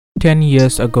10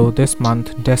 years ago this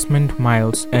month, Desmond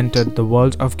Miles entered the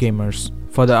world of gamers.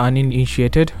 For the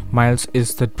uninitiated, Miles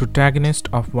is the protagonist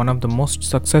of one of the most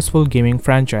successful gaming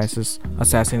franchises,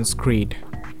 Assassin's Creed.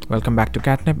 Welcome back to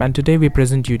QatNip, and today we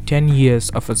present you 10 years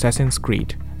of Assassin's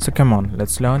Creed. So come on,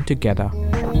 let's learn together.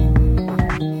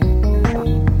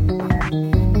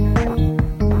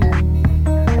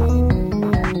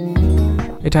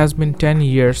 It has been 10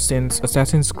 years since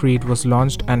Assassin's Creed was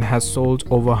launched and has sold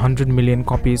over 100 million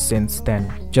copies since then.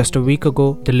 Just a week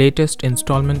ago, the latest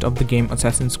installment of the game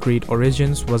Assassin's Creed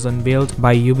Origins was unveiled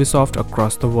by Ubisoft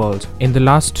across the world. In the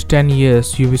last 10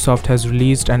 years, Ubisoft has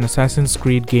released an Assassin's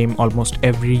Creed game almost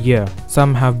every year.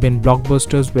 Some have been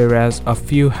blockbusters, whereas a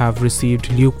few have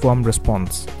received lukewarm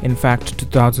response. In fact,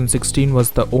 2016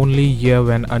 was the only year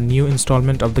when a new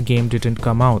installment of the game didn't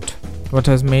come out. What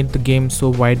has made the game so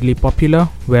widely popular?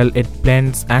 Well, it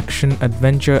blends action,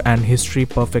 adventure and history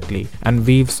perfectly and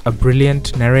weaves a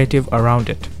brilliant narrative around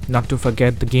it. Not to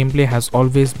forget, the gameplay has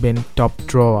always been top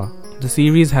drawer. The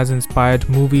series has inspired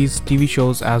movies, TV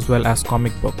shows as well as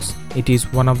comic books. It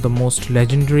is one of the most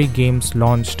legendary games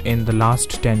launched in the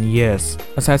last 10 years.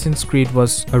 Assassin's Creed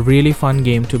was a really fun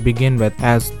game to begin with,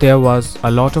 as there was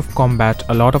a lot of combat,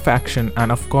 a lot of action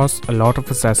and of course a lot of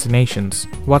assassinations.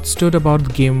 What stood about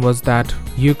the game was that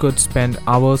you could spend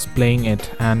hours playing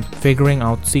it and figuring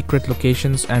out secret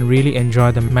locations and really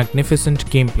enjoy the magnificent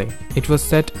gameplay. It was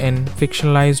set in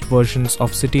fictionalized versions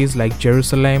of cities like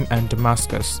Jerusalem and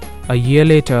Damascus. A year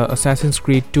later, Assassin's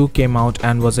Creed 2 came out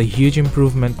and was a huge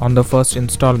improvement on the first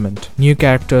installment. New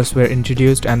characters were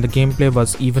introduced and the gameplay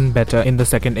was even better in the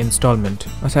second installment.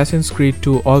 Assassin's Creed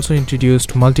 2 also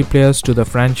introduced multiplayers to the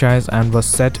franchise and was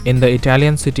set in the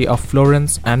Italian city of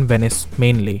Florence and Venice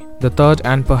mainly. The third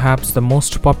and perhaps the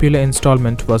most popular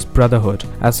installment was Brotherhood.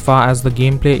 As far as the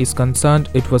gameplay is concerned,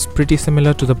 it was pretty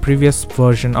similar to the previous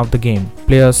version of the game.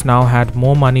 Players now had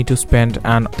more money to spend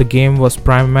and the game was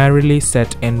primarily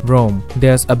set in Rome.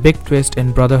 There's a big twist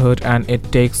in Brotherhood and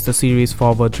it takes the series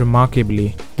forward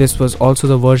remarkably. This was also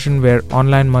the version where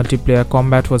online multiplayer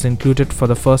combat was included for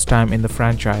the first time in the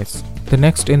franchise. The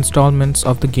next installments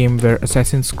of the game were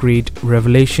Assassin's Creed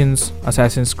Revelations,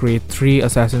 Assassin's Creed 3,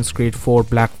 Assassin's Creed 4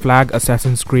 Black Flag,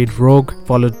 Assassin's Creed Rogue,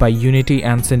 followed by Unity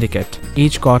and Syndicate.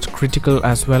 Each got critical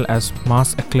as well as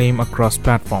mass acclaim across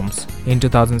platforms. In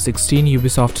 2016,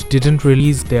 Ubisoft didn't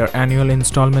release their annual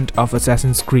installment of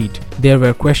Assassin's Creed. There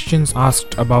were questions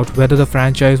asked about whether the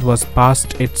franchise was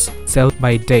past its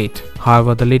sell-by date.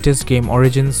 However, the latest game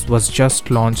Origins was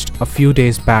just launched a few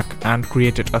days back and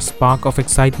created a spark of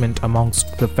excitement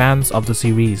amongst the fans of the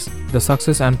series. The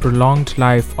success and prolonged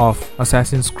life of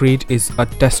Assassin's Creed is a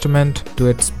testament to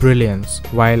its brilliance,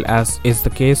 while as is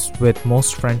the case with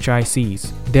most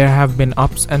franchisees, there have been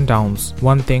ups and downs.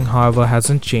 One thing, however,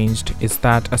 hasn't changed is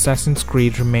that Assassin's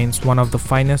Creed remains one of the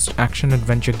finest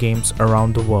action-adventure games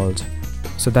around the world.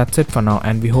 So that's it for now,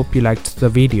 and we hope you liked the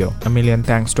video. A million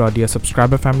thanks to our dear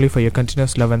subscriber family for your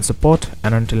continuous love and support,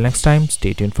 and until next time,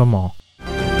 stay tuned for more.